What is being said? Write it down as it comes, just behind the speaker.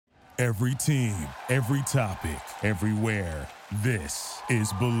Every team, every topic, everywhere. This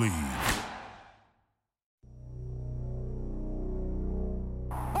is Believe.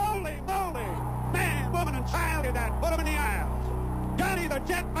 Holy moly! Man, woman, and child in that. Put them in the aisles. Johnny the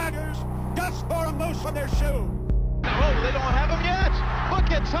Jet Riders just for a moose from their shoe. Oh, they don't have him yet. Look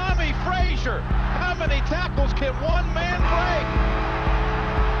at Tommy Frazier. How many tackles can one man break?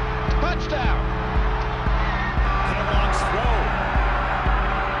 Touchdown. Kellog's throw.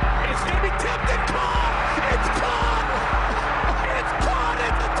 It's going to be tipped and caught. It's caught. It's caught.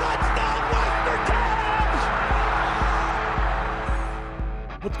 It's a touchdown, Western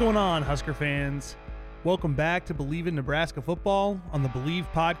Cats. What's going on, Husker fans? Welcome back to Believe in Nebraska Football on the Believe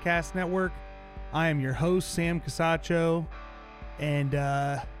Podcast Network. I am your host, Sam Casaccio, and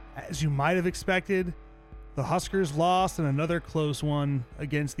as you might have expected, the Huskers lost in another close one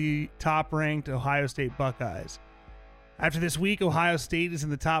against the top-ranked Ohio State Buckeyes. After this week, Ohio State is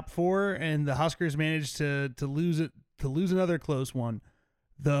in the top four, and the Huskers managed to lose another close one.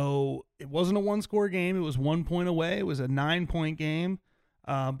 Though it wasn't a one-score game, it was 1 point away. It was a 9-point game,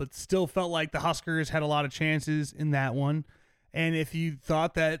 but still felt like the Huskers had a lot of chances in that one. And if you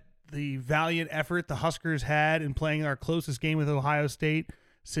thought that the valiant effort the Huskers had in playing our closest game with Ohio State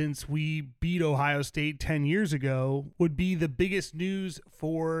since we beat Ohio State 10 years ago would be the biggest news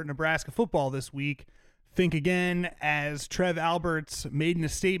for Nebraska football this week, think again, as Trev Alberts made in a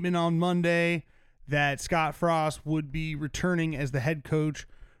statement on Monday that Scott Frost would be returning as the head coach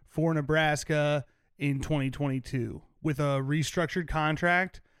for Nebraska in 2022 with a restructured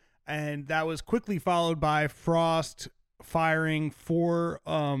contract. And that was quickly followed by Frost firing 4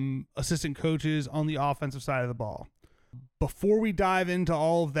 assistant coaches on the offensive side of the ball. Before we dive into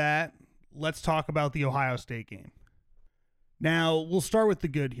all of that, let's talk about the Ohio State game. Now, we'll start with the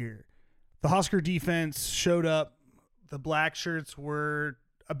good here. The Husker defense showed up. The black shirts were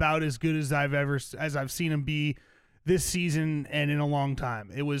about as good as I've seen them be this season and in a long time.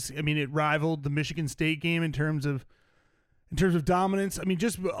 It rivaled the Michigan State game in terms of dominance. I mean,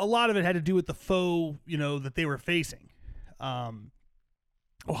 just a lot of it had to do with the foe, that they were facing.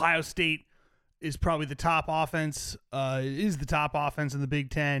 Ohio State is probably the top offense, in the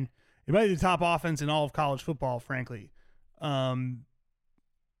Big Ten. It might be the top offense in all of college football, frankly.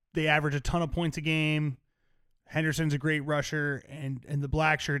 They average a ton of points a game. Henderson's a great rusher, and the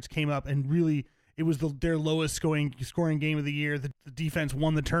black shirts came up and really it was their lowest scoring game of the year. The defense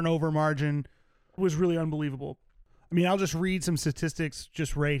won the turnover margin. It was really unbelievable. I mean, I'll just read some statistics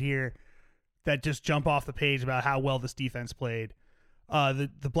just right here that just jump off the page about how well this defense played. The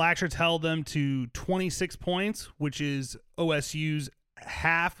black shirts held them to 26 points, which is OSU's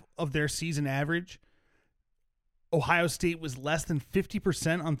half of their season average. Ohio State was less than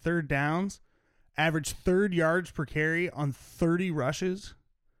 50% on third downs, averaged 3rd yards per carry on 30 rushes.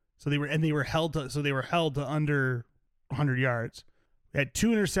 So they were held to under 100 yards. They had 2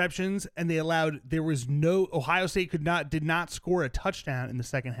 interceptions, and Ohio State did not score a touchdown in the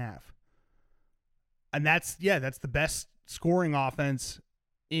second half. And that's the best scoring offense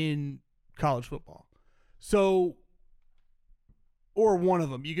in college football. So, or one of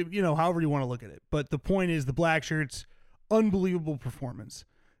them. You could, however you want to look at it. But the point is, the black shirts, unbelievable performance.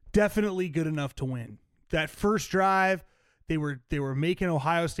 Definitely good enough to win. That first drive, they were making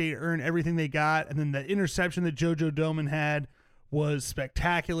Ohio State earn everything they got, and then the interception that JoJo Domann had was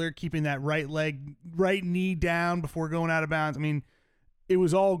spectacular, keeping that right knee down before going out of bounds. I mean, it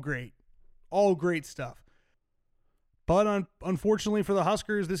was all great stuff. But unfortunately for the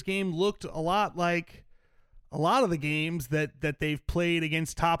Huskers, this game looked a lot like a lot of the games that they've played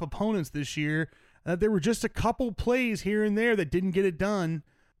against top opponents this year. There were just a couple plays here and there that didn't get it done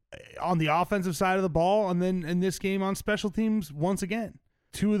on the offensive side of the ball, and then in this game on special teams once again.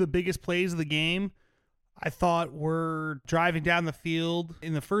 2 of the biggest plays of the game, I thought, were driving down the field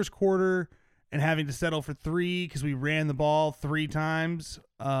in the first quarter and having to settle for 3 because we ran the ball 3 times.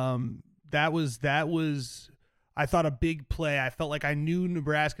 That was I thought, a big play. I felt like I knew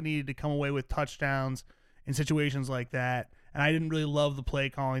Nebraska needed to come away with touchdowns in situations like that, and I didn't really love the play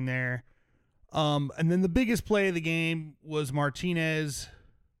calling there. And then the biggest play of the game was Martinez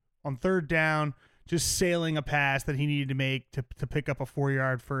on 3rd down, just sailing a pass that he needed to make to pick up a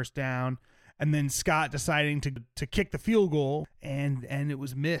 4-yard first down, and then Scott deciding to kick the field goal, and it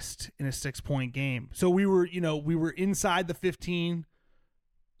was missed in a 6-point game. So we were inside the 15,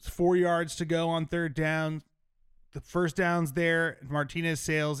 4 yards to go on 3rd down. The first down's there, Martinez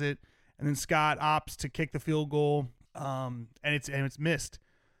sails it, and then Scott opts to kick the field goal, and it's missed.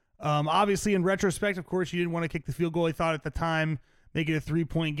 Obviously, in retrospect, of course, you didn't want to kick the field goal. He thought at the time make it a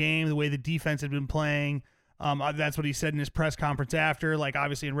 3-point game, the way the defense had been playing. That's what he said in his press conference after. Like,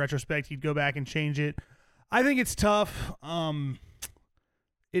 obviously, in retrospect, he'd go back and change it. I think it's tough.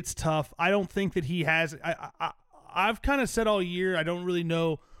 It's tough. I don't think that he has. I've kind of said all year, I don't really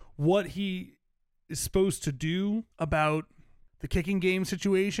know what he is supposed to do about the kicking game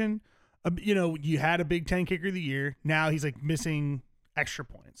situation. You had a Big Ten kicker of the year. Now he's like missing extra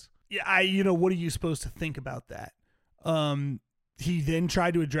points. Yeah, what are you supposed to think about that? He then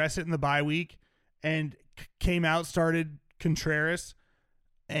tried to address it in the bye week and came out, started Contreras,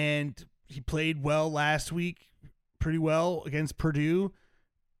 and he played well last week, pretty well against Purdue.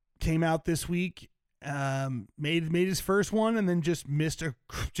 Came out this week, made his first one, and then just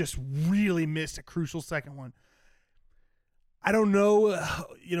really missed a crucial second one. I don't know.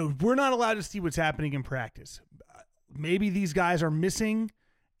 We're not allowed to see what's happening in practice. Maybe these guys are missing,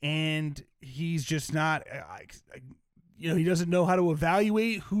 and he's just not. He doesn't know how to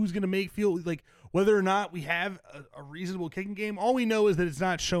evaluate who's going to make field, like whether or not we have a reasonable kicking game. All we know is that it's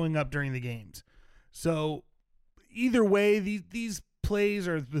not showing up during the games. So either way, these plays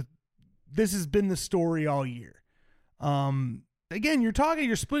this has been the story all year. Again,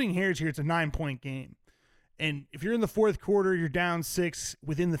 you're splitting hairs here. It's a 9-point game. And if you're in the fourth quarter, you're down 6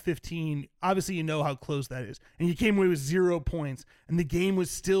 within the 15, obviously you know how close that is. And you came away with 0 points, and the game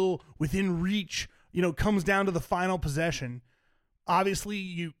was still within reach, comes down to the final possession.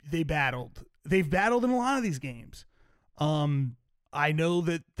 Obviously, they battled. They've battled in a lot of these games. I know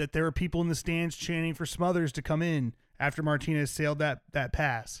that there are people in the stands chanting for Smothers to come in after Martinez sailed that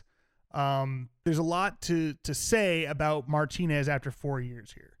pass. There's a lot to say about Martinez after 4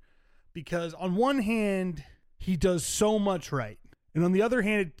 years here. Because on one hand, he does so much right. And on the other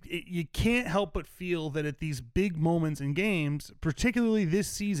hand, you can't help but feel that at these big moments in games, particularly this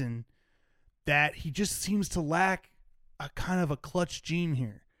season, that he just seems to lack a kind of a clutch gene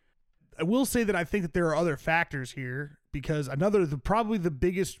here. I will say that I think that there are other factors here, because probably the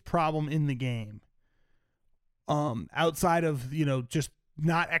biggest problem in the game, outside of, just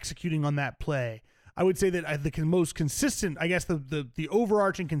not executing on that play, I would say that the most consistent, I guess the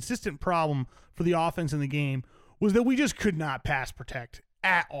overarching consistent problem for the offense in the game was that we just could not pass protect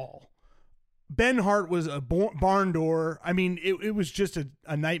at all. Ben Hart was a barn door. I mean, it was just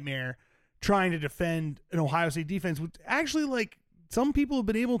a nightmare trying to defend an Ohio State defense, which actually, like, some people have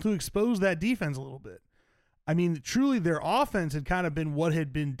been able to expose that defense a little bit. I mean, truly their offense had kind of been what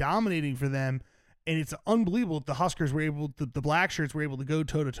had been dominating for them, and it's unbelievable that the Huskers were able to, the black shirts were able to go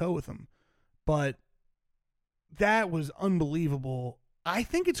toe-to-toe with them. But that was unbelievable. I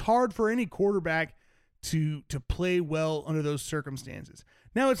think it's hard for any quarterback to play well under those circumstances.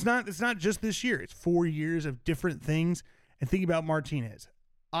 Now, it's not just this year. It's 4 years of different things. And think about Martinez.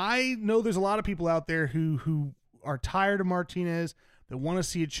 I know there's a lot of people out there who are tired of Martinez, that want to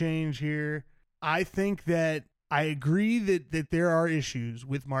see a change here. I think that I agree that there are issues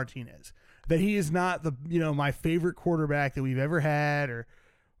with Martinez, that he is not my favorite quarterback that we've ever had or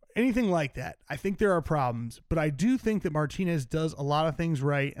anything like that. I think there are problems, but I do think that Martinez does a lot of things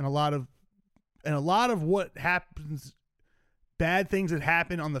right, and a lot of what happens, bad things that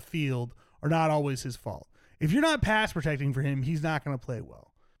happen on the field are not always his fault. If you're not pass protecting for him, he's not going to play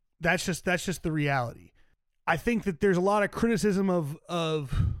well. That's just the reality. I think that there's a lot of criticism of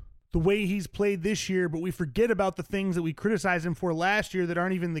the way he's played this year, but we forget about the things that we criticized him for last year that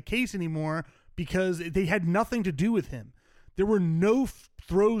aren't even the case anymore because they had nothing to do with him. There were no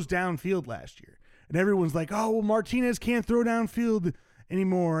throws downfield last year. And everyone's like, "Oh, well, Martinez can't throw downfield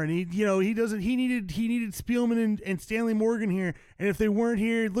anymore." And he needed Spielman and Stanley Morgan here. And if they weren't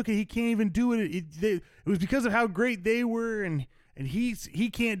here, he can't even do it. It was because of how great they were, and he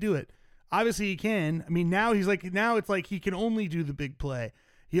can't do it. Obviously he can. I mean, now it's like he can only do the big play.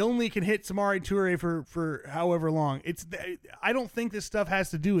 He only can hit Samori Toure for however long. I don't think this stuff has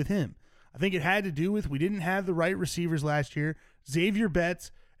to do with him. I think it had to do with we didn't have the right receivers last year. Xavier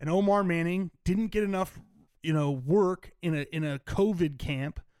Betts and Omar Manning didn't get enough, work in a COVID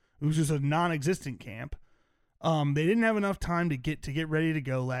camp. It was just a non-existent camp. They didn't have enough time to get ready to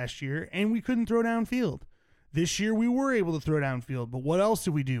go last year, and we couldn't throw downfield. This year we were able to throw downfield, but what else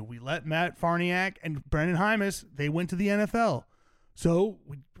did we do? We let Matt Farniak and Brendan Hymas, they went to the NFL. So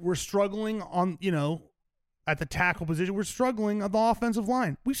we're struggling on, at the tackle position. We're struggling on the offensive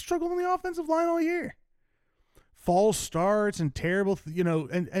line. We struggled on the offensive line all year. False starts and terrible,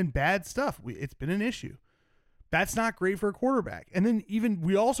 and bad stuff. It's been an issue. That's not great for a quarterback. And then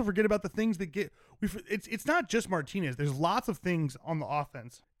we also forget about the things that it's not just Martinez. There's lots of things on the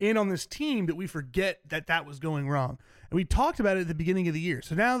offense and on this team that we forget that was going wrong. And we talked about it at the beginning of the year.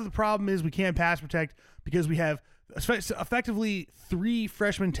 So now the problem is we can't pass protect because we have effectively 3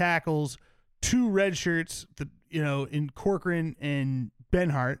 freshman tackles, two red shirts, in Corcoran and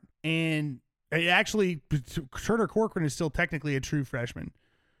Benhart, and actually Turner Corcoran is still technically a true freshman.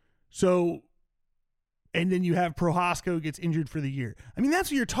 So, and then you have Prohaska who gets injured for the year. I mean, that's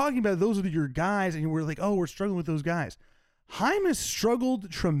what you're talking about. Those are your guys, and we're like, oh, we're struggling with those guys. Hymas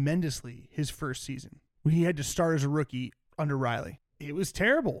struggled tremendously his first season when he had to start as a rookie under Riley. It was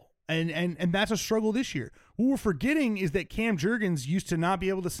terrible. And that's a struggle this year. What we're forgetting is that Cam Jurgens used to not be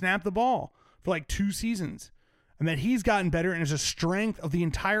able to snap the ball for like 2 seasons, and that he's gotten better and is a strength of the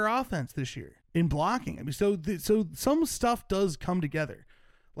entire offense this year in blocking. I mean, so some stuff does come together.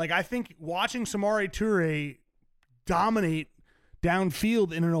 Like, I think watching Samori Toure dominate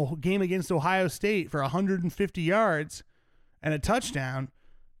downfield in a game against Ohio State for 150 yards and a touchdown,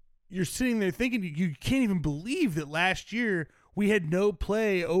 you're sitting there thinking you can't even believe that last year we had no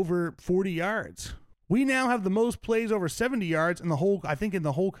play over 40 yards. We now have the most plays over 70 yards in the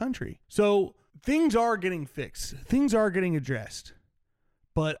whole country. So things are getting fixed. Things are getting addressed.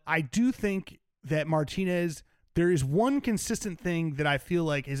 But I do think that Martinez, there is one consistent thing that I feel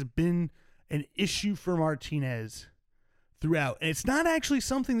like has been an issue for Martinez throughout. And it's not actually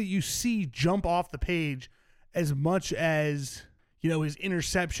something that you see jump off the page as much as, his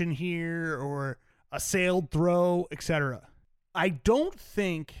interception here or a sailed throw, etc. I don't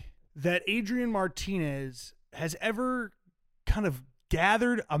think that Adrian Martinez has ever kind of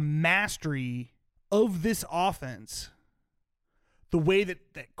gathered a mastery of this offense the way that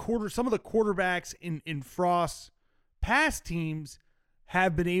some of the quarterbacks in Frost's past teams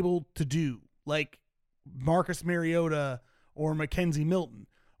have been able to do, like Marcus Mariota or Mackenzie Milton.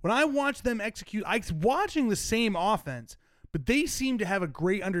 When I watch them execute, I'm watching the same offense, but they seem to have a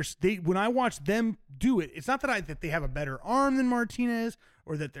great when I watch them do it, it's not that they have a better arm than Martinez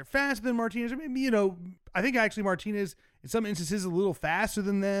or that they're faster than Martinez. Or maybe, I think actually Martinez in some instances is a little faster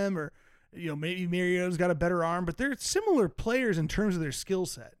than them, or, maybe Mariota's got a better arm, but they're similar players in terms of their skill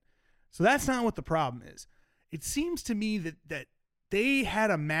set. So that's not what the problem is. It seems to me that they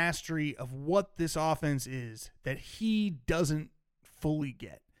had a mastery of what this offense is that he doesn't fully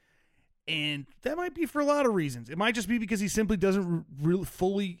get. And that might be for a lot of reasons. It might just be because he simply doesn't really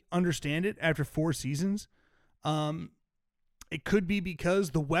fully understand it after 4 seasons. It could be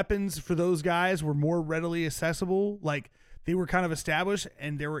because the weapons for those guys were more readily accessible. Like, they were kind of established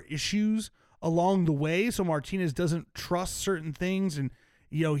and there were issues along the way. So Martinez doesn't trust certain things. And,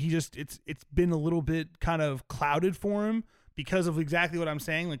 it's been a little bit kind of clouded for him because of exactly what I'm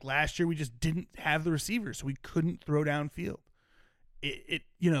saying. Like, last year we just didn't have the receivers, so we couldn't throw downfield.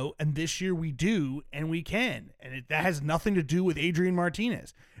 And this year we do, and we can. And that has nothing to do with Adrian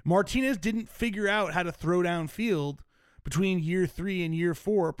Martinez. Martinez didn't figure out how to throw downfield between year 3 and year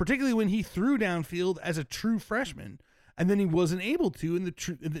 4, particularly when he threw downfield as a true freshman, and then he wasn't able to in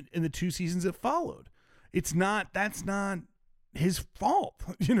the 2 seasons that followed. That's not his fault.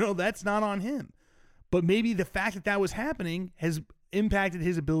 That's not on him. But maybe the fact that was happening has impacted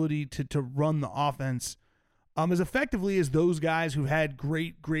his ability to run the offense as effectively as those guys who had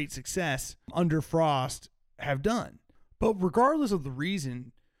great success under Frost have done. But regardless of the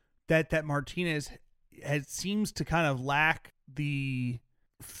reason that Martinez seems to kind of lack the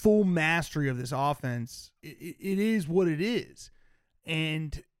full mastery of this offense, it is what it is.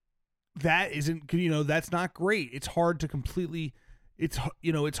 And that isn't, that's not great. It's hard to completely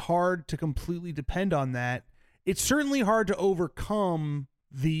depend on that. It's certainly hard to overcome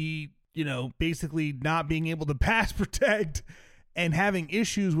the basically not being able to pass protect and having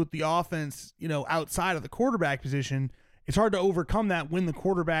issues with the offense, outside of the quarterback position. It's hard to overcome that when the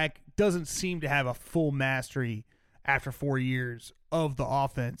quarterback doesn't seem to have a full mastery after 4 years of the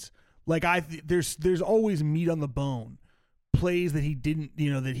offense. Like, there's always meat on the bone, plays that he didn't,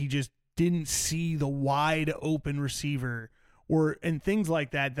 that he just didn't see the wide open receiver and things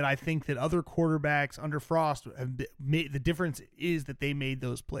like that I think that other quarterbacks under Frost have made. The difference is that they made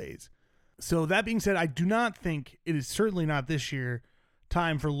those plays. So that being said, I do not think it is, certainly not this year,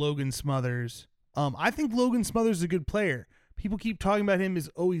 time for Logan Smothers. I think Logan Smothers is a good player. People keep talking about him as,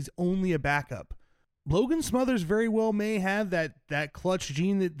 he's only a backup. Logan Smothers very well may have that clutch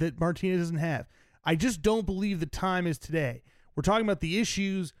gene that Martinez doesn't have. I just don't believe the time is today. We're talking about the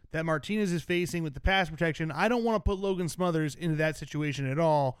issues that Martinez is facing with the pass protection. I don't want to put Logan Smothers into that situation at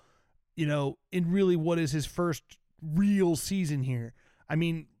all, in really what is his first real season here. I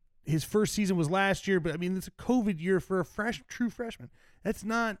mean, his first season was last year, but it's a COVID year for a true freshman. That's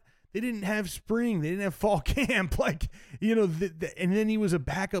not, they didn't have spring. They didn't have fall camp. And then he was a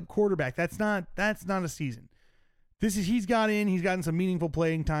backup quarterback. That's not a season. He's gotten some meaningful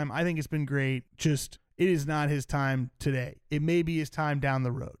playing time. I think it's been great. Just, it is not his time today. It may be his time down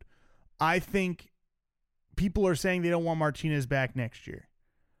the road. I think people are saying they don't want Martinez back next year.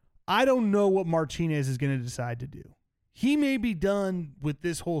 I don't know what Martinez is going to decide to do. He may be done with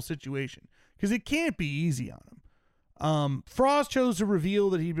this whole situation because it can't be easy on him. Frost chose to reveal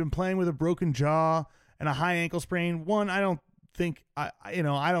that he'd been playing with a broken jaw and a high ankle sprain. One, I don't think, I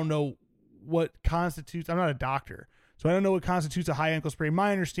don't know what constitutes, I'm not a doctor, so I don't know what constitutes a high ankle sprain.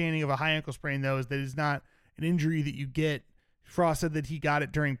 My understanding of a high ankle sprain, though, is that it's not an injury that you get. Frost said that he got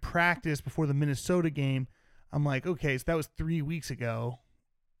it during practice before the Minnesota game. I'm like, okay, so that was 3 weeks ago,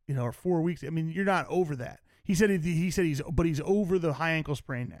 or 4 weeks. I mean, you're not over that. He said he's over the high ankle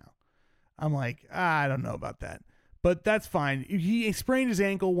sprain now. I'm like, I don't know about that, but that's fine. He sprained his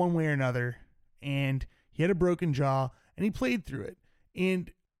ankle one way or another, and he had a broken jaw, and he played through it.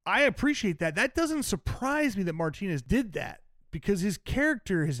 And I appreciate that. That doesn't surprise me that Martinez did that because his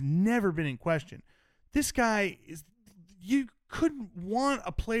character has never been in question. This guy is, you couldn't want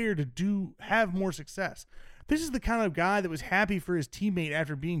a player to have more success. This is the kind of guy that was happy for his teammate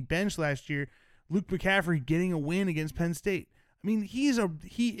after being benched last year, Luke McCaffrey, getting a win against Penn State. I mean, he is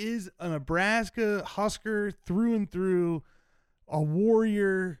a Nebraska Husker through and through, a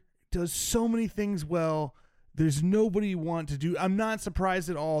warrior, does so many things well. There's nobody you want to do. I'm not surprised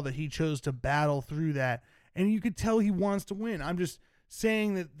at all that he chose to battle through that. And you could tell he wants to win. I'm just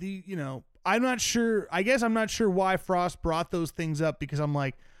saying that I'm not sure. I guess I'm not sure why Frost brought those things up because I'm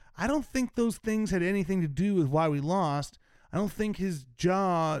like, I don't think those things had anything to do with why we lost. I don't think his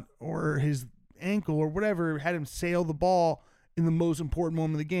jaw or his ankle or whatever had him sail the ball in the most important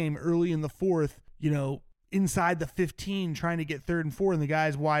moment of the game, early in the fourth, inside the 15, trying to get 3rd and 4, and the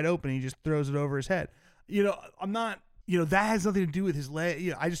guy's wide open. He just throws it over his head. I'm not, that has nothing to do with his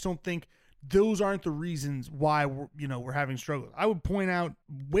leg. I just don't think those aren't the reasons why we're having struggles. I would point out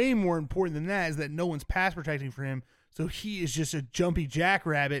way more important than that is that no one's pass protecting for him. So he is just a jumpy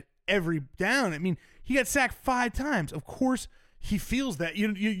jackrabbit every down. I mean, he got sacked 5 times. Of course, he feels that.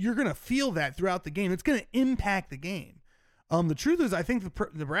 You're going to feel that throughout the game. It's going to impact the game. The truth is, I think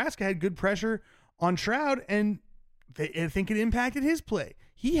Nebraska had good pressure on Stroud, and I think it impacted his play.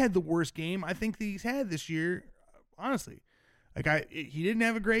 He had the worst game I think that he's had this year, honestly. He didn't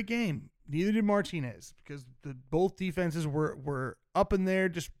have a great game. Neither did Martinez because both defenses were up in there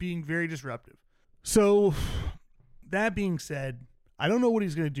just being very disruptive. So that being said, I don't know what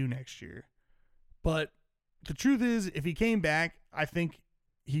he's going to do next year. But the truth is, if he came back, I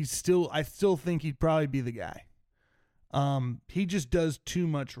still think he'd probably be the guy. He just does too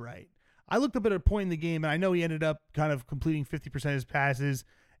much right. I looked up at a point in the game, and I know he ended up kind of completing 50% of his passes,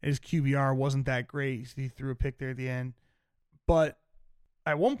 and his QBR wasn't that great. He threw a pick there at the end. But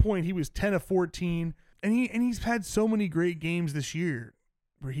at one point, he was 10 of 14, and he's had so many great games this year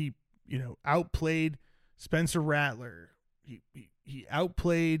where he, outplayed Spencer Rattler. He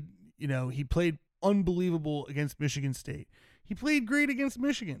outplayed, he played unbelievable against Michigan State. He played great against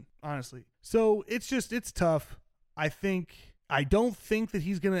Michigan, honestly. So it's tough. I don't think that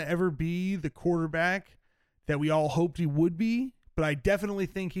he's going to ever be the quarterback that we all hoped he would be, but I definitely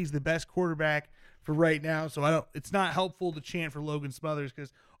think he's the best quarterback for right now. So it's not helpful to chant for Logan Smothers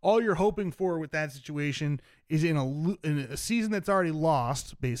because all you're hoping for with that situation is in a season that's already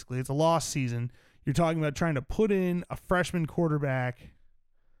lost, basically. It's a lost season. You're talking about trying to put in a freshman quarterback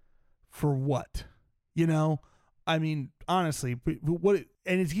for what? I mean, honestly,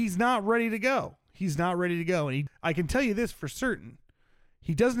 he's not ready to go. He's not ready to go. And I can tell you this for certain.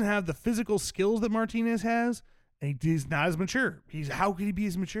 He doesn't have the physical skills that Martinez has, and he's not as mature. How could he be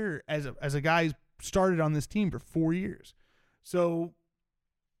as mature as a guy who's started on this team for 4 years? So,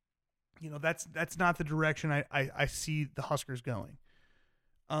 that's not the direction I see the Huskers going.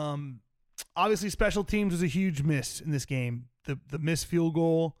 Obviously, special teams was a huge miss in this game. The missed field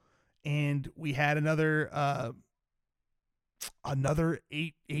goal, and we had another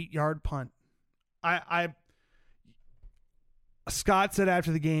 8-yard punt. Scott said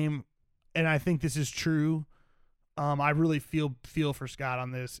after the game, and I think this is true. I really feel for Scott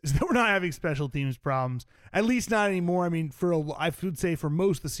on this, is that we're not having special teams problems, at least not anymore. I mean, I would say for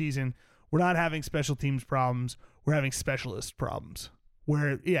most of the season, we're not having special teams problems. We're having specialist problems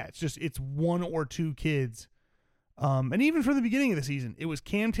where, it's 1 or 2 kids. And even from the beginning of the season, it was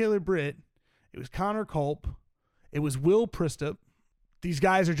Cam Taylor-Britt, it was Connor Culp, it was Will Pristup. These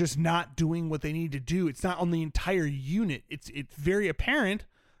guys are just not doing what they need to do. It's not on the entire unit. It's very apparent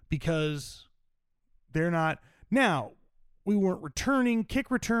because they're not. Now, we weren't returning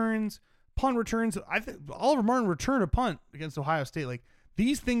kick returns, punt returns. I think Oliver Martin returned a punt against Ohio State. Like,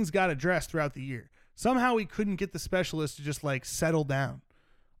 these things got addressed throughout the year. Somehow we couldn't get the specialists to just settle down.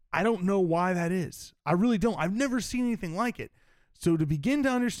 I don't know why that is. I really don't. I've never seen anything like it. So to begin to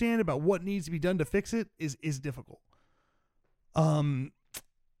understand about what needs to be done to fix it is difficult.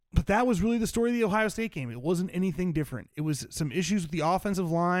 But that was really the story of the Ohio State game. It wasn't anything different. It was some issues with the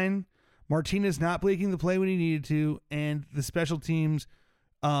offensive line, Martinez not breaking the play when he needed to, and the special teams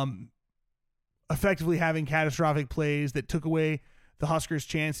effectively having catastrophic plays that took away the Huskers'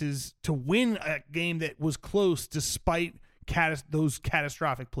 chances to win a game that was close despite those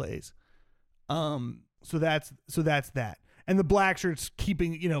catastrophic plays. So that's that. And the Black Shirts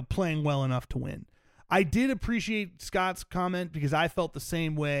playing well enough to win. I did appreciate Scott's comment because I felt the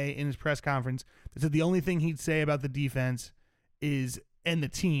same way in his press conference. That said the only thing he'd say about the defense and the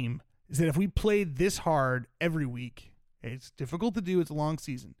team is that if we played this hard every week, it's difficult to do. It's a long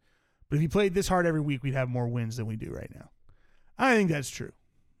season. But if you played this hard every week, we'd have more wins than we do right now. I think that's true.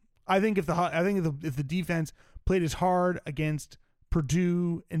 I think if the defense played as hard against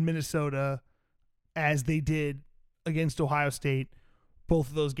Purdue and Minnesota as they did against Ohio State, both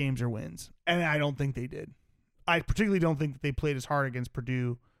of those games are wins. And I don't think they did. I particularly don't think that they played as hard against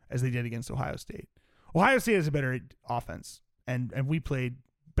Purdue as they did against Ohio State. Ohio State has a better offense, and we played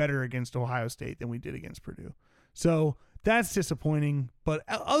better against Ohio State than we did against Purdue. So that's disappointing. But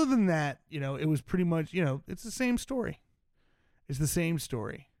other than that, it was pretty much, it's the same story. It's the same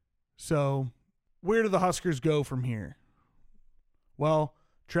story. So where do the Huskers go from here? Well,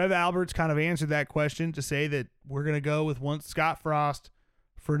 Trev Alberts kind of answered that question to say that we're going to go with Scott Frost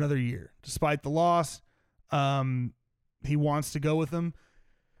for another year. Despite the loss, he wants to go with them.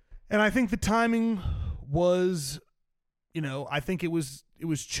 And I think the timing was, I think it was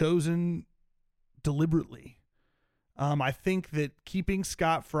chosen deliberately. I think that keeping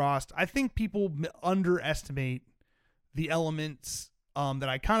Scott Frost, I think people underestimate the elements that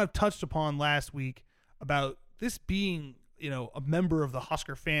I kind of touched upon last week about this being, a member of the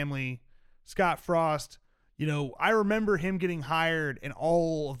Husker family. Scott Frost, I remember him getting hired and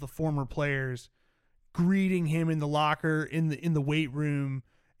all of the former players greeting him in the locker, in the weight room,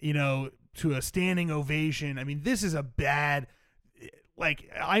 to a standing ovation. I mean, this is a bad,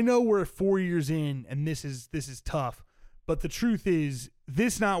 I know we're 4 years in and this is tough, but the truth is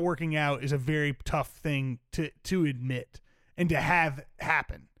this not working out is a very tough thing to admit and to have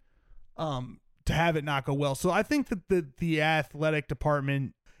happen, to have it not go well. So I think that the athletic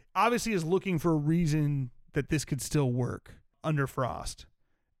department obviously is looking for a reason that this could still work under Frost.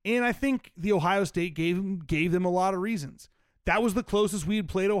 And I think the Ohio State gave them a lot of reasons. That was the closest we had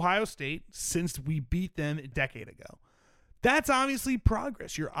played Ohio State since we beat them a decade ago. That's obviously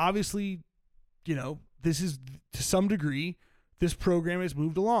progress. You're obviously, this is to some degree, this program has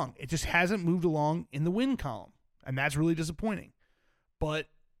moved along. It just hasn't moved along in the win column. And that's really disappointing. But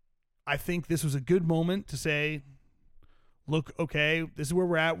I think this was a good moment to say, look, okay, this is where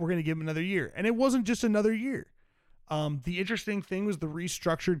we're at. We're going to give him another year. And it wasn't just another year. The interesting thing was the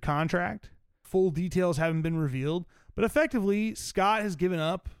restructured contract. Full details haven't been revealed, but effectively Scott has given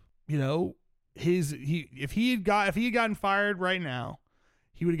up, if he had gotten fired right now,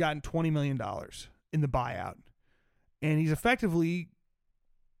 he would have gotten $20 million in the buyout. And he's effectively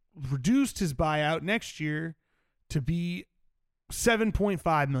reduced his buyout next year to be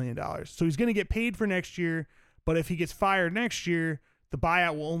 $7.5 million. So he's going to get paid for next year, but if he gets fired next year, the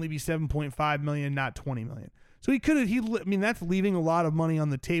buyout will only be $7.5 million, not $20 million. So that's leaving a lot of money on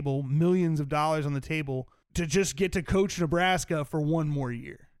the table, millions of dollars on the table to just get to coach Nebraska for one more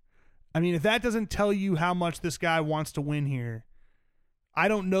year. I mean, if that doesn't tell you how much this guy wants to win here, I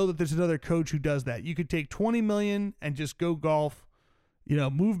don't know that there's another coach who does that. You could take $20 million and just go golf,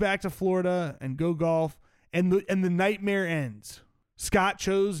 move back to Florida and go golf, and the nightmare ends. Scott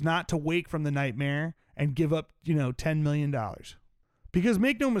chose not to wake from the nightmare and give up, $10 million. Because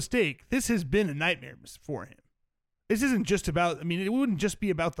make no mistake, this has been a nightmare for him. This isn't just about, it wouldn't just be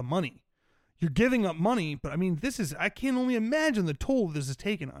about the money. You're giving up money, but I can only imagine the toll this has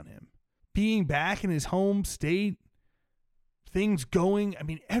taken on him. Being back in his home state, things going,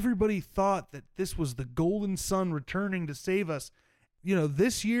 everybody thought that this was the golden son returning to save us.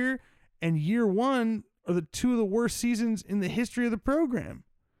 This year and year one are the two of the worst seasons in the history of the program.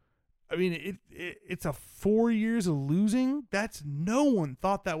 It's a 4 years of losing. No one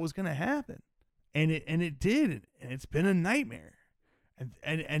thought that was going to happen. And it did, and it's been a nightmare.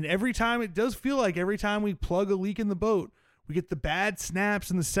 And every time, it does feel like every time we plug a leak in the boat, we get the bad snaps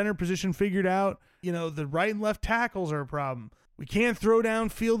and the center position figured out. The right and left tackles are a problem. We can't throw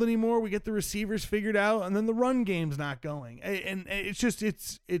downfield anymore. We get the receivers figured out, and then the run game's not going. And it's just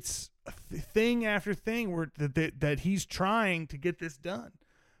it's thing after thing where that he's trying to get this done.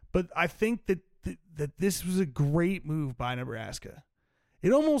 But I think that this was a great move by Nebraska.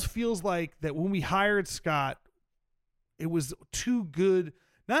 It almost feels like that when we hired Scott, too good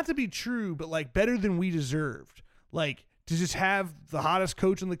not to be true, but like better than we deserved. Like to just have the hottest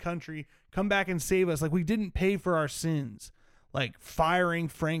coach in the country come back and save us. Like we didn't pay for our sins. Like firing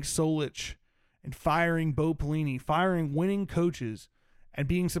Frank Solich and firing Bo Pelini, firing winning coaches, and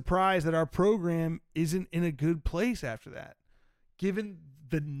being surprised that our program isn't in a good place after that, given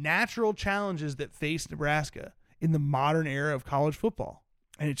the natural challenges that face Nebraska in the modern era of college football.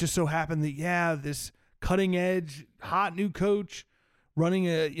 And it just so happened that, this cutting edge, hot new coach running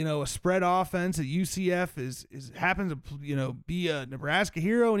a spread offense at UCF is happens to, be a Nebraska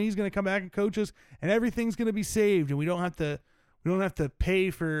hero, and he's going to come back and coach us, and everything's going to be saved, and we don't have to pay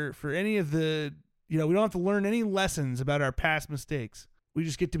for any of the, we don't have to learn any lessons about our past mistakes. We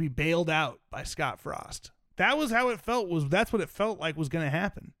just get to be bailed out by Scott Frost. That was how it felt. That's what it felt like was going to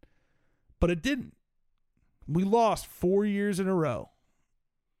happen. But it didn't. We lost 4 years in a row.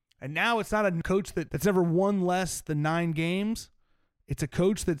 And now it's not a coach that's never won less than 9 games. It's a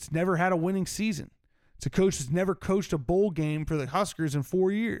coach that's never had a winning season. It's a coach that's never coached a bowl game for the Huskers in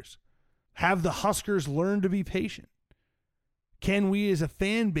 4 years. Have the Huskers learn to be patient? Can we as a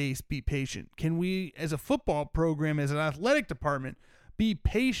fan base be patient? Can we as a football program, as an athletic department, be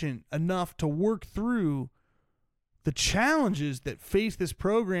patient enough to work through the challenges that face this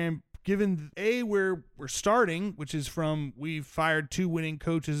program, given where we're starting, which is from we've fired 2 winning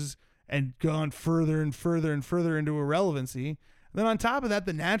coaches and gone further and further and further into irrelevancy. And then on top of that,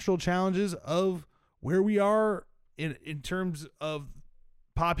 the natural challenges of where we are in terms of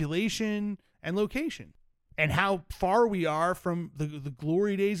population and location, and how far we are from the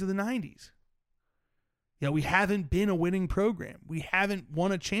glory days of the 90s. We haven't been a winning program. We haven't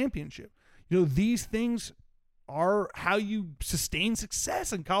won a championship. These things are how you sustain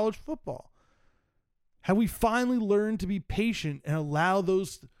success in college football. Have we finally learned to be patient and allow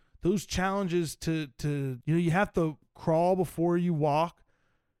those challenges to you have to crawl before you walk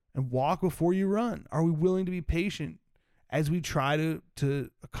and walk before you run. Are we willing to be patient as we try to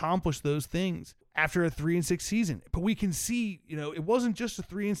accomplish those things after a 3-6 season? But we can see, it wasn't just a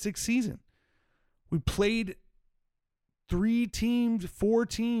 3-6 season. We played 4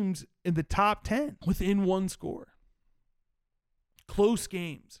 teams in the top 10 within 1 score. Close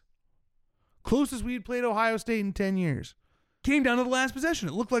games. Closest we had played Ohio State in 10 years. Came down to the last possession.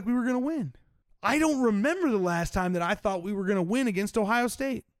 It looked like we were going to win. I don't remember the last time that I thought we were going to win against Ohio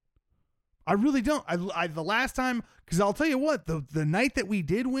State. I really don't. The last time, because I'll tell you what, the night that we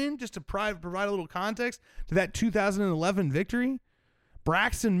did win, just to provide a little context to that 2011 victory,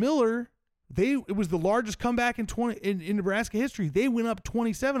 Braxton Miller, it was the largest comeback in Nebraska history. They went up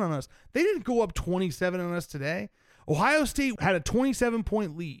 27 on us. They didn't go up 27 on us today. Ohio State had a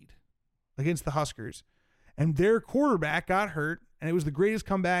 27-point lead against the Huskers, and their quarterback got hurt, and it was the greatest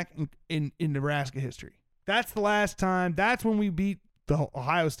comeback in Nebraska history. That's the last time. That's when we beat the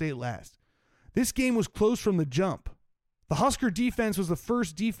Ohio State last. This game was close from the jump. The Husker defense was the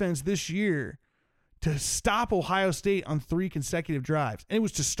first defense this year to stop Ohio State on 3 consecutive drives, and it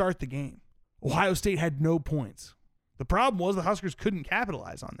was to start the game. Ohio State had no points. The problem was the Huskers couldn't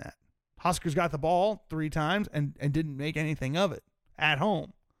capitalize on that. Huskers got the ball 3 times and didn't make anything of it at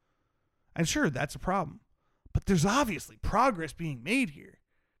home. And sure, that's a problem. But there's obviously progress being made here.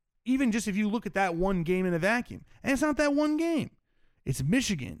 Even just if you look at that one game in a vacuum. And it's not that one game. It's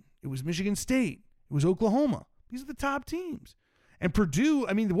Michigan. It was Michigan State. It was Oklahoma. These are the top teams. And Purdue,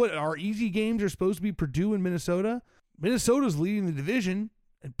 what our easy games are supposed to be Purdue and Minnesota. Minnesota's leading the division.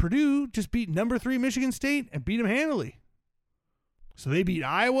 And Purdue just beat number 3 Michigan State and beat them handily. So they beat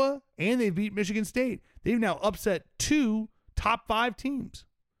Iowa and they beat Michigan State. They've now upset 2 top 5 teams.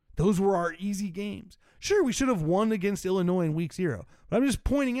 Those were our easy games. Sure, we should have won against Illinois in week 0. But I'm just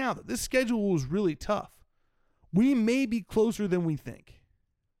pointing out that this schedule was really tough. We may be closer than we think.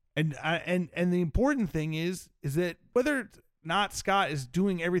 And the important thing is that whether or not Scott is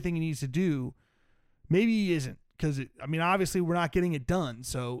doing everything he needs to do, maybe he isn't. Because, obviously we're not getting it done,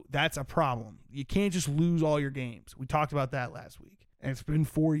 so that's a problem. You can't just lose all your games. We talked about that last week. And it's been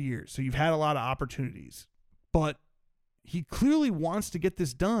 4 years, so you've had a lot of opportunities. But he clearly wants to get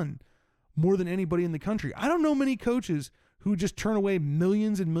this done more than anybody in the country. I don't know many coaches who just turn away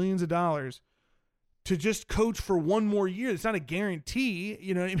millions and millions of dollars to just coach for 1 more year. It's not a guarantee,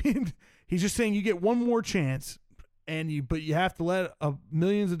 you know what I mean? He's just saying you get 1 more chance, but you have to let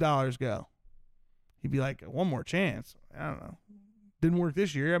millions of dollars go. He'd be like, 1 more chance? I don't know. Didn't work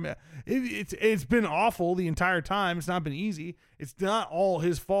this year. It's been awful the entire time. It's not been easy. It's not all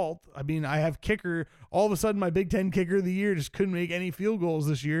his fault. I have kicker. All of a sudden, my Big Ten kicker of the year just couldn't make any field goals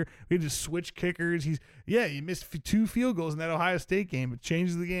this year. We had to switch kickers. He missed 2 field goals in that Ohio State game. It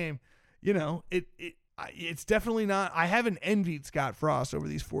changes the game. It's definitely not. I haven't envied Scott Frost over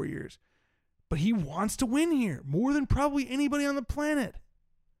these 4 years, but he wants to win here more than probably anybody on the planet.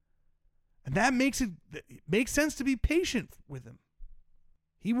 And that makes sense to be patient with him.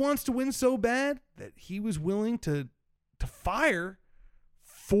 He wants to win so bad that he was willing to fire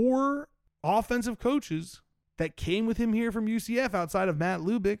 4 offensive coaches that came with him here from UCF outside of Matt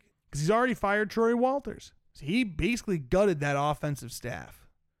Lubick, because he's already fired Troy Walters. So he basically gutted that offensive staff.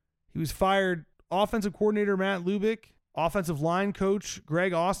 He was fired offensive coordinator Matt Lubick, offensive line coach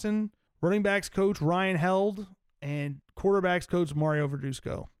Greg Austin, running backs coach Ryan Held, and quarterbacks coach Mario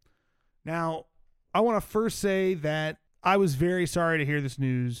Verduzco. Now, I want to first say that I was very sorry to hear this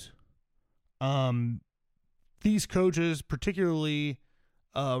news. These coaches, particularly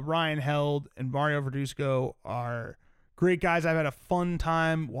Ryan Held and Mario Verduzco, are great guys. I've had a fun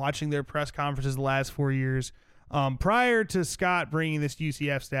time watching their press conferences the last 4 years. Prior to Scott bringing this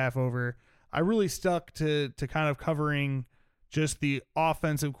UCF staff over, I really stuck to kind of covering just the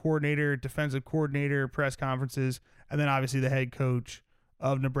offensive coordinator, defensive coordinator press conferences, and then obviously the head coach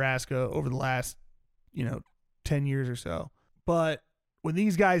of Nebraska over the last, 10 years or so. But when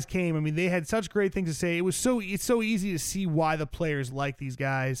these guys came, I mean, they had such great things to say. It's so easy to see why the players like these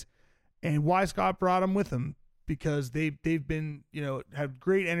guys and why Scott brought them with him, because they've been, had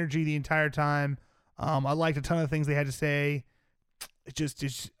great energy the entire time. I liked a ton of things they had to say.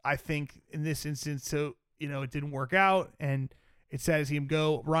 I think in this instance, so, it didn't work out, and it's sad to see him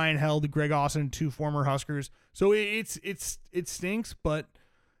go. Ryan Held, Greg Austin, 2 former Huskers. So it stinks, but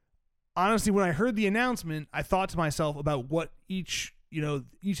honestly, when I heard the announcement, I thought to myself about what each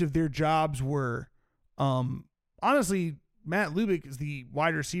of their jobs were. Honestly, Matt Lubick is the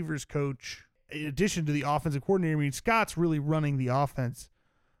wide receivers coach in addition to the offensive coordinator. I mean, Scott's really running the offense.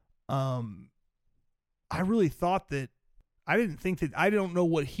 I really thought that I don't know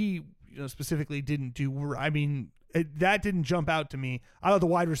what he specifically didn't do. I mean, that didn't jump out to me. I thought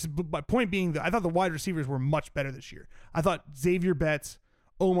my point being that I thought the wide receivers were much better this year. I thought Xavier Betts,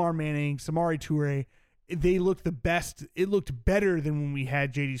 Omar Manning, Samori Toure, they looked the best. It looked better than when we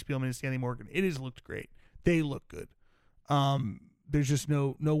had J.D. Spielman and Stanley Morgan. It has looked great. They look good. There's just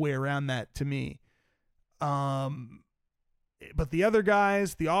no way around that to me. But the other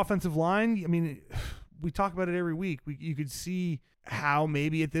guys, the offensive line, I mean, we talk about it every week. You could see how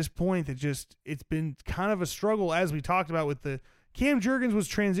maybe at this point it's been kind of a struggle, as we talked about with the Cam Jurgens was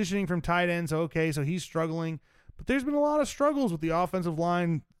transitioning from tight end. So he's struggling. But there's been a lot of struggles with the offensive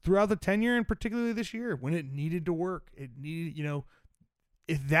line throughout the tenure, and particularly this year when it needed to work. It needed,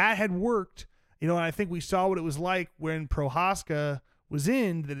 if that had worked, and I think we saw what it was like when Prohaska was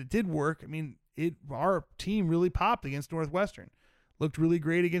in, that it did work. I mean, our team really popped against Northwestern, looked really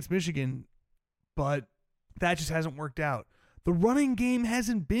great against Michigan, but that just hasn't worked out. The running game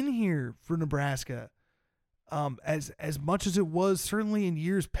hasn't been here for Nebraska as much as it was certainly in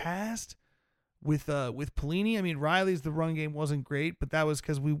years past. With Pelini, I mean, Riley's the run game wasn't great, but that was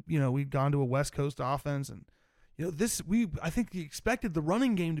because we'd gone to a West Coast offense, and I think you expected the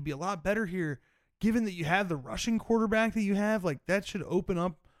running game to be a lot better here, given that you have the rushing quarterback that you have. Like, that should open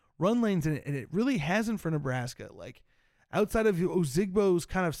up run lanes, and it really hasn't for Nebraska. Like, outside of Ozigbo's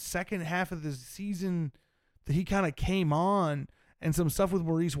kind of second half of the season that he kind of came on, and some stuff with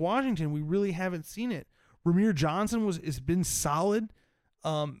Maurice Washington, we really haven't seen it. Ramir Johnson has been solid.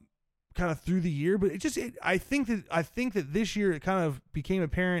 Kind of through the year, but I think that this year it kind of became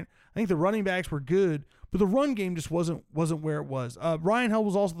apparent. I think the running backs were good, but the run game just wasn't where it was. Ryan Held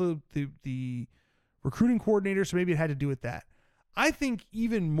was also the recruiting coordinator, so maybe it had to do with that. I think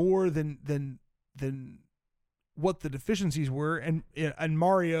even more than what the deficiencies were, and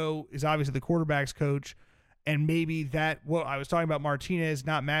Mario is obviously the quarterback's coach, and maybe that what I was talking about, Martinez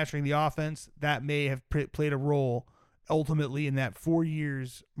not mastering the offense, that may have played a role. Ultimately, in that 4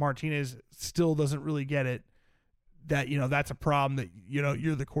 years, Martinez still doesn't really get it. That that's a problem. That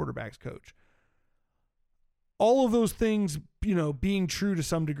you're the quarterback's coach. All of those things, being true to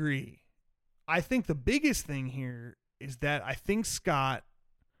some degree. I think the biggest thing here is that I think Scott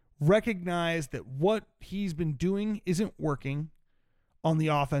recognized that what he's been doing isn't working on the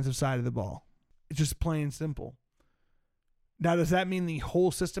offensive side of the ball. It's just plain and simple. Now, does that mean the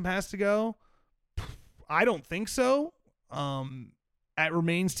whole system has to go? I don't think so. It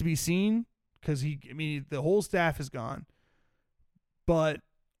remains to be seen, because the whole staff is gone. But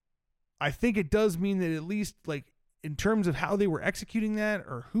I think it does mean that at least, like, in terms of how they were executing that,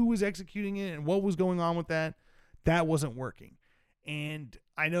 or who was executing it and what was going on with that wasn't working. And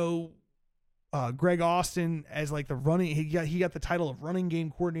I know Greg Austin, as like the running, he got the title of running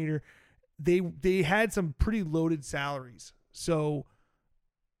game coordinator. They had some pretty loaded salaries. So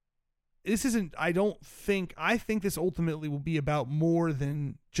I think this ultimately will be about more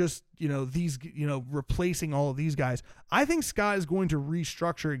than just, replacing all of these guys. I think Scott is going to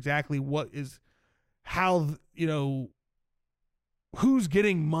restructure exactly who's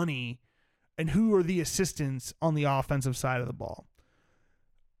getting money and who are the assistants on the offensive side of the ball.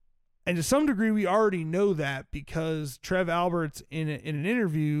 And to some degree, we already know that because Trev Alberts in an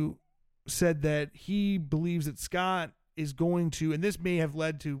interview said that he believes that Scott is going to, and this may have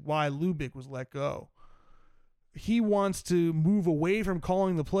led to why Lubick was let go. He wants to move away from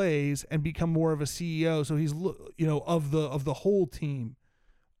calling the plays and become more of a CEO. So he's, of the whole team,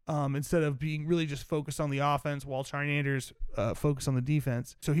 instead of being really just focused on the offense while Chinander focus on the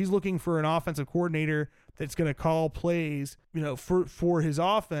defense. So he's looking for an offensive coordinator that's going to call plays, for his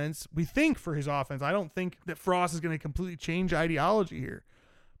offense. We think for his offense. I don't think that Frost is going to completely change ideology here,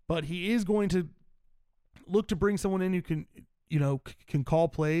 but he is going to look to bring someone in who can call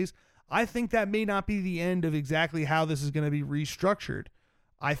plays. I think that may not be the end of exactly how this is going to be restructured.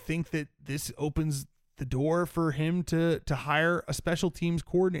 I think that this opens the door for him to hire a special teams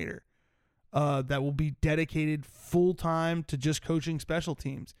coordinator that will be dedicated full time to just coaching special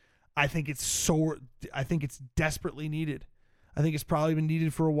teams. I think it's desperately needed. I think it's probably been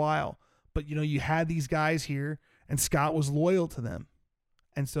needed for a while, but you had these guys here and Scott was loyal to them.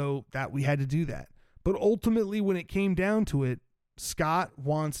 And so that we had to do that. But ultimately when it came down to it, Scott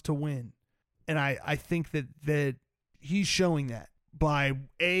wants to win. And I think that he's showing that by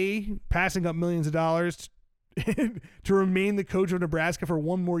passing up millions of dollars to remain the coach of Nebraska for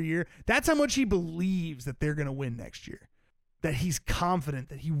one more year. That's how much he believes that they're going to win next year. That he's confident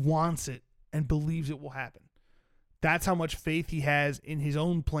that he wants it and believes it will happen. That's how much faith he has in his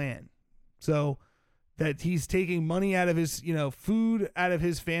own plan. So that he's taking money out of his, food out of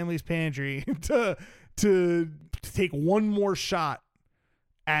his family's pantry to take one more shot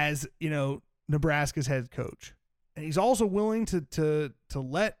as, Nebraska's head coach. And he's also willing to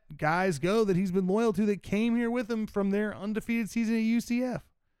let guys go that he's been loyal to that came here with him from their undefeated season at UCF.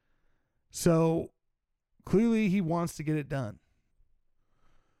 So clearly he wants to get it done.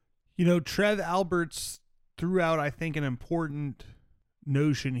 Trev Alberts threw out, I think, an important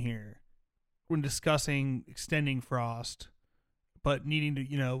notion here when discussing extending Frost, but needing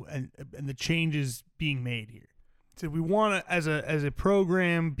to, and the changes being made here. So we want to, as a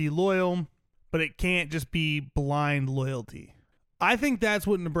program, be loyal, but it can't just be blind loyalty. I think that's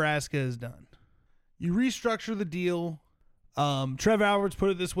what Nebraska has done. You restructure the deal. Trev Alberts put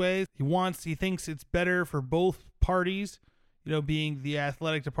it this way. He thinks it's better for both parties, being the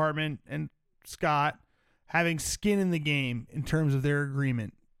athletic department and Scott, having skin in the game in terms of their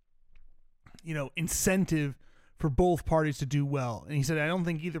agreement. Incentive for both parties to do well. And he said, I don't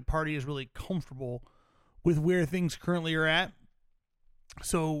think either party is really comfortable with where things currently are at.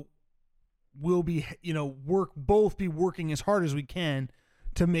 So we'll be, both be working as hard as we can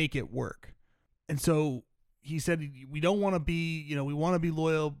to make it work. And so he said, we don't want to be, we want to be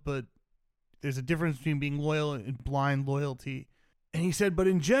loyal, but there's a difference between being loyal and blind loyalty. And he said, but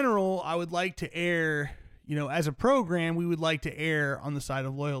in general, I would like to err, as a program, we would like to err on the side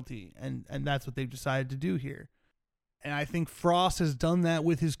of loyalty. And that's what they've decided to do here. And I think Frost has done that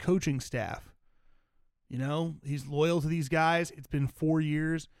with his coaching staff. He's loyal to these guys. It's been 4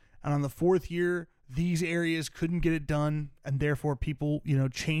 years. And on the fourth year, these areas couldn't get it done. And therefore people,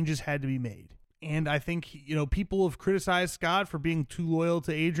 changes had to be made. And I think, people have criticized Scott for being too loyal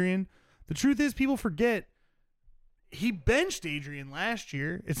to Adrian. The truth is, people forget he benched Adrian last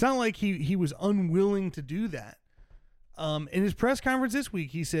year. It's not like he was unwilling to do that. In his press conference this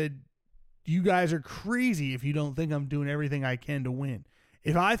week, he said, you guys are crazy if you don't think I'm doing everything I can to win.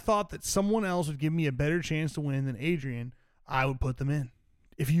 If I thought that someone else would give me a better chance to win than Adrian, I would put them in.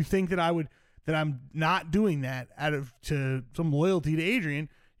 If you think that I'm not doing that to some loyalty to Adrian,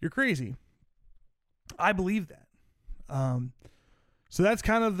 you're crazy. I believe that. So that's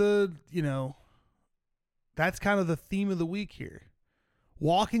kind of the theme of the week here.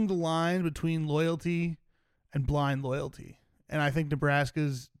 Walking the line between loyalty and blind loyalty. And I think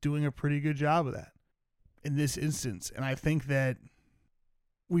Nebraska's doing a pretty good job of that in this instance. And I think that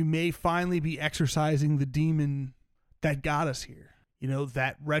we may finally be exercising the demon that got us here.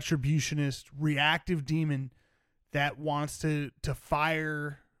 That retributionist, reactive demon that wants to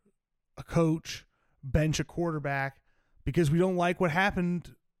fire a coach, bench a quarterback because we don't like what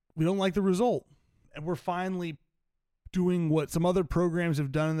happened. We don't like the result. And we're finally doing what some other programs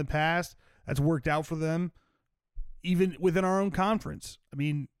have done in the past that's worked out for them, even within our own conference. I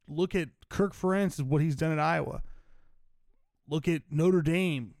mean, look at Kirk Ferentz and what he's done at Iowa. Look at Notre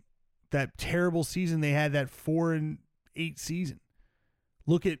Dame, that terrible season they had, that 4-8 season.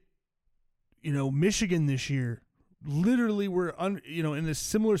 Look at Michigan this year literally were in a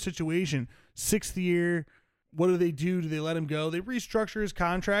similar situation. 6th year, what do? Do they let him go? They restructure his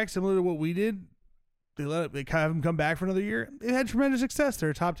contract similar to what we did. They have him come back for another year. They had tremendous success.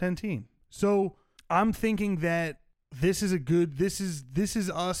 They're a top 10 team. So I'm thinking that this is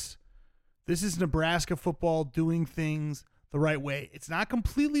us. This is Nebraska football doing things the right way. It's not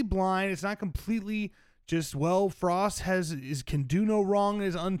completely blind. It's not completely just, Frost can do no wrong and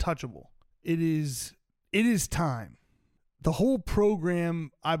is untouchable. It is time. The whole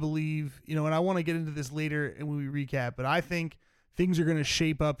program, I believe, and I want to get into this later and when we recap, but I think things are going to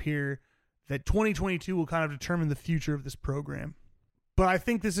shape up here that 2022 will kind of determine the future of this program. But I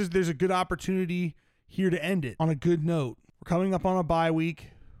think there's a good opportunity here to end it on a good note. We're coming up on a bye week.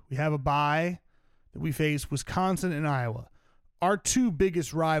 We have a bye that we face Wisconsin and Iowa, our two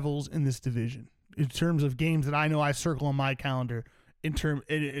biggest rivals in this division in terms of games that I know I circle on my calendar in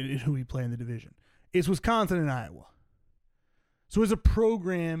who we play in the division. It's Wisconsin and Iowa. So as a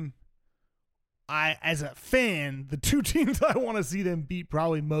program, as a fan, the two teams I want to see them beat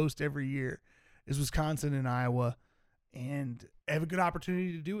probably most every year is Wisconsin and Iowa, and have a good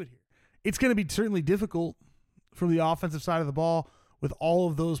opportunity to do it here. It's going to be certainly difficult from the offensive side of the ball with all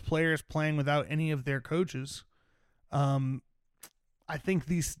of those players playing without any of their coaches. I think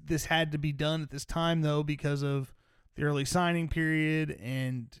this had to be done at this time, though, because of the early signing period,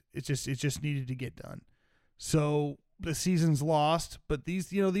 and it just needed to get done. So the season's lost, but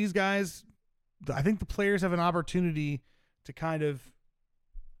these guys, I think the players have an opportunity to kind of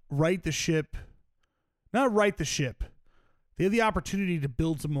right the ship. Not right the ship. They have the opportunity to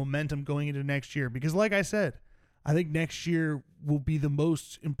build some momentum going into next year because, like I said, I think next year will be the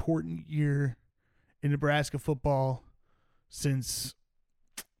most important year in Nebraska football since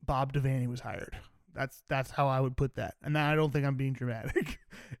Bob Devaney was hired. That's how I would put that. And I don't think I'm being dramatic.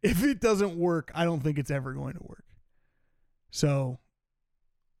 If it doesn't work, I don't think it's ever going to work. So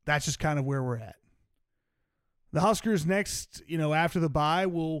that's just kind of where we're at. The Huskers next, after the bye,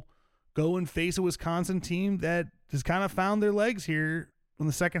 will go and face a Wisconsin team that has kind of found their legs here in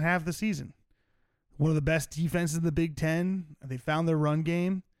the second half of the season. One of the best defenses in the Big Ten. They found their run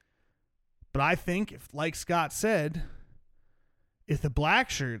game. But I think, like Scott said, if the Black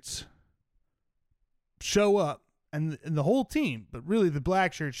Shirts show up, and the whole team, but really the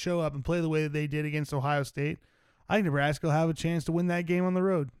Black Shirts show up and play the way that they did against Ohio State, I think Nebraska will have a chance to win that game on the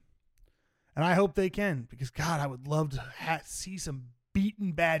road. And I hope they can, because, God, I would love to see some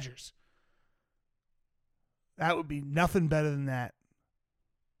beaten Badgers. That would be nothing better than that.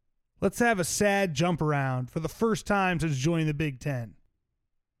 Let's have a sad jump around for the first time since joining the Big Ten.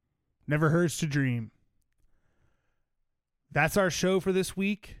 Never hurts to dream. That's our show for this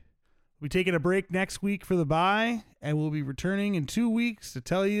week. We're taking a break next week for the bye, and we'll be returning in 2 weeks to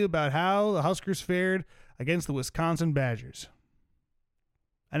tell you about how the Huskers fared against the Wisconsin Badgers.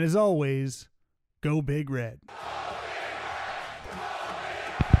 And as always, go Big Red.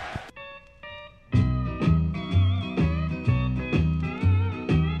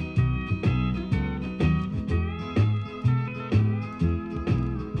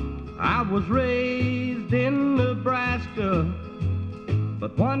 I was raised in Nebraska,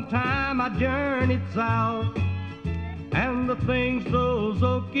 but one time I journeyed south, and the things those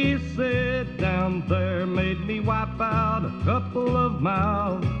Okies said down there made me wipe out a couple of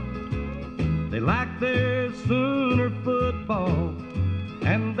mouths. They like their Sooner football,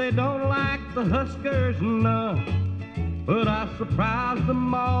 and they don't like the Huskers none. But I surprised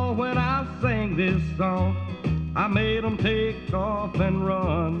them all when I sang this song. I made them take off and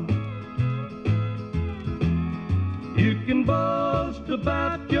run. You can boast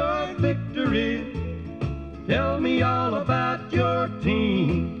about your victory, tell me all about your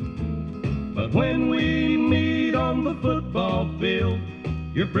team, but when we meet on the football field,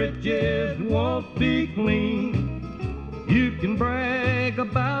 your britches won't be clean. You can brag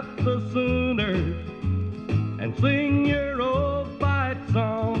about the Sooners and sing your old fight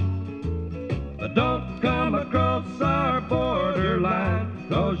song, but don't come across our borderline,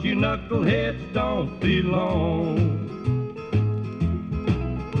 'cause you knuckleheads don't belong.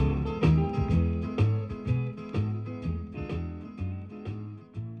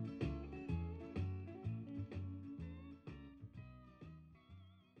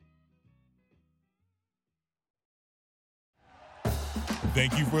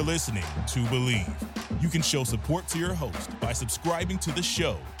 Thank you for listening to Believe. You can show support to your host by subscribing to the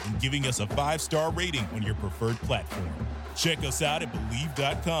show and giving us a 5-star rating on your preferred platform. Check us out at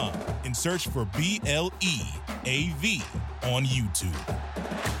Believe.com and search for BLEAV on YouTube.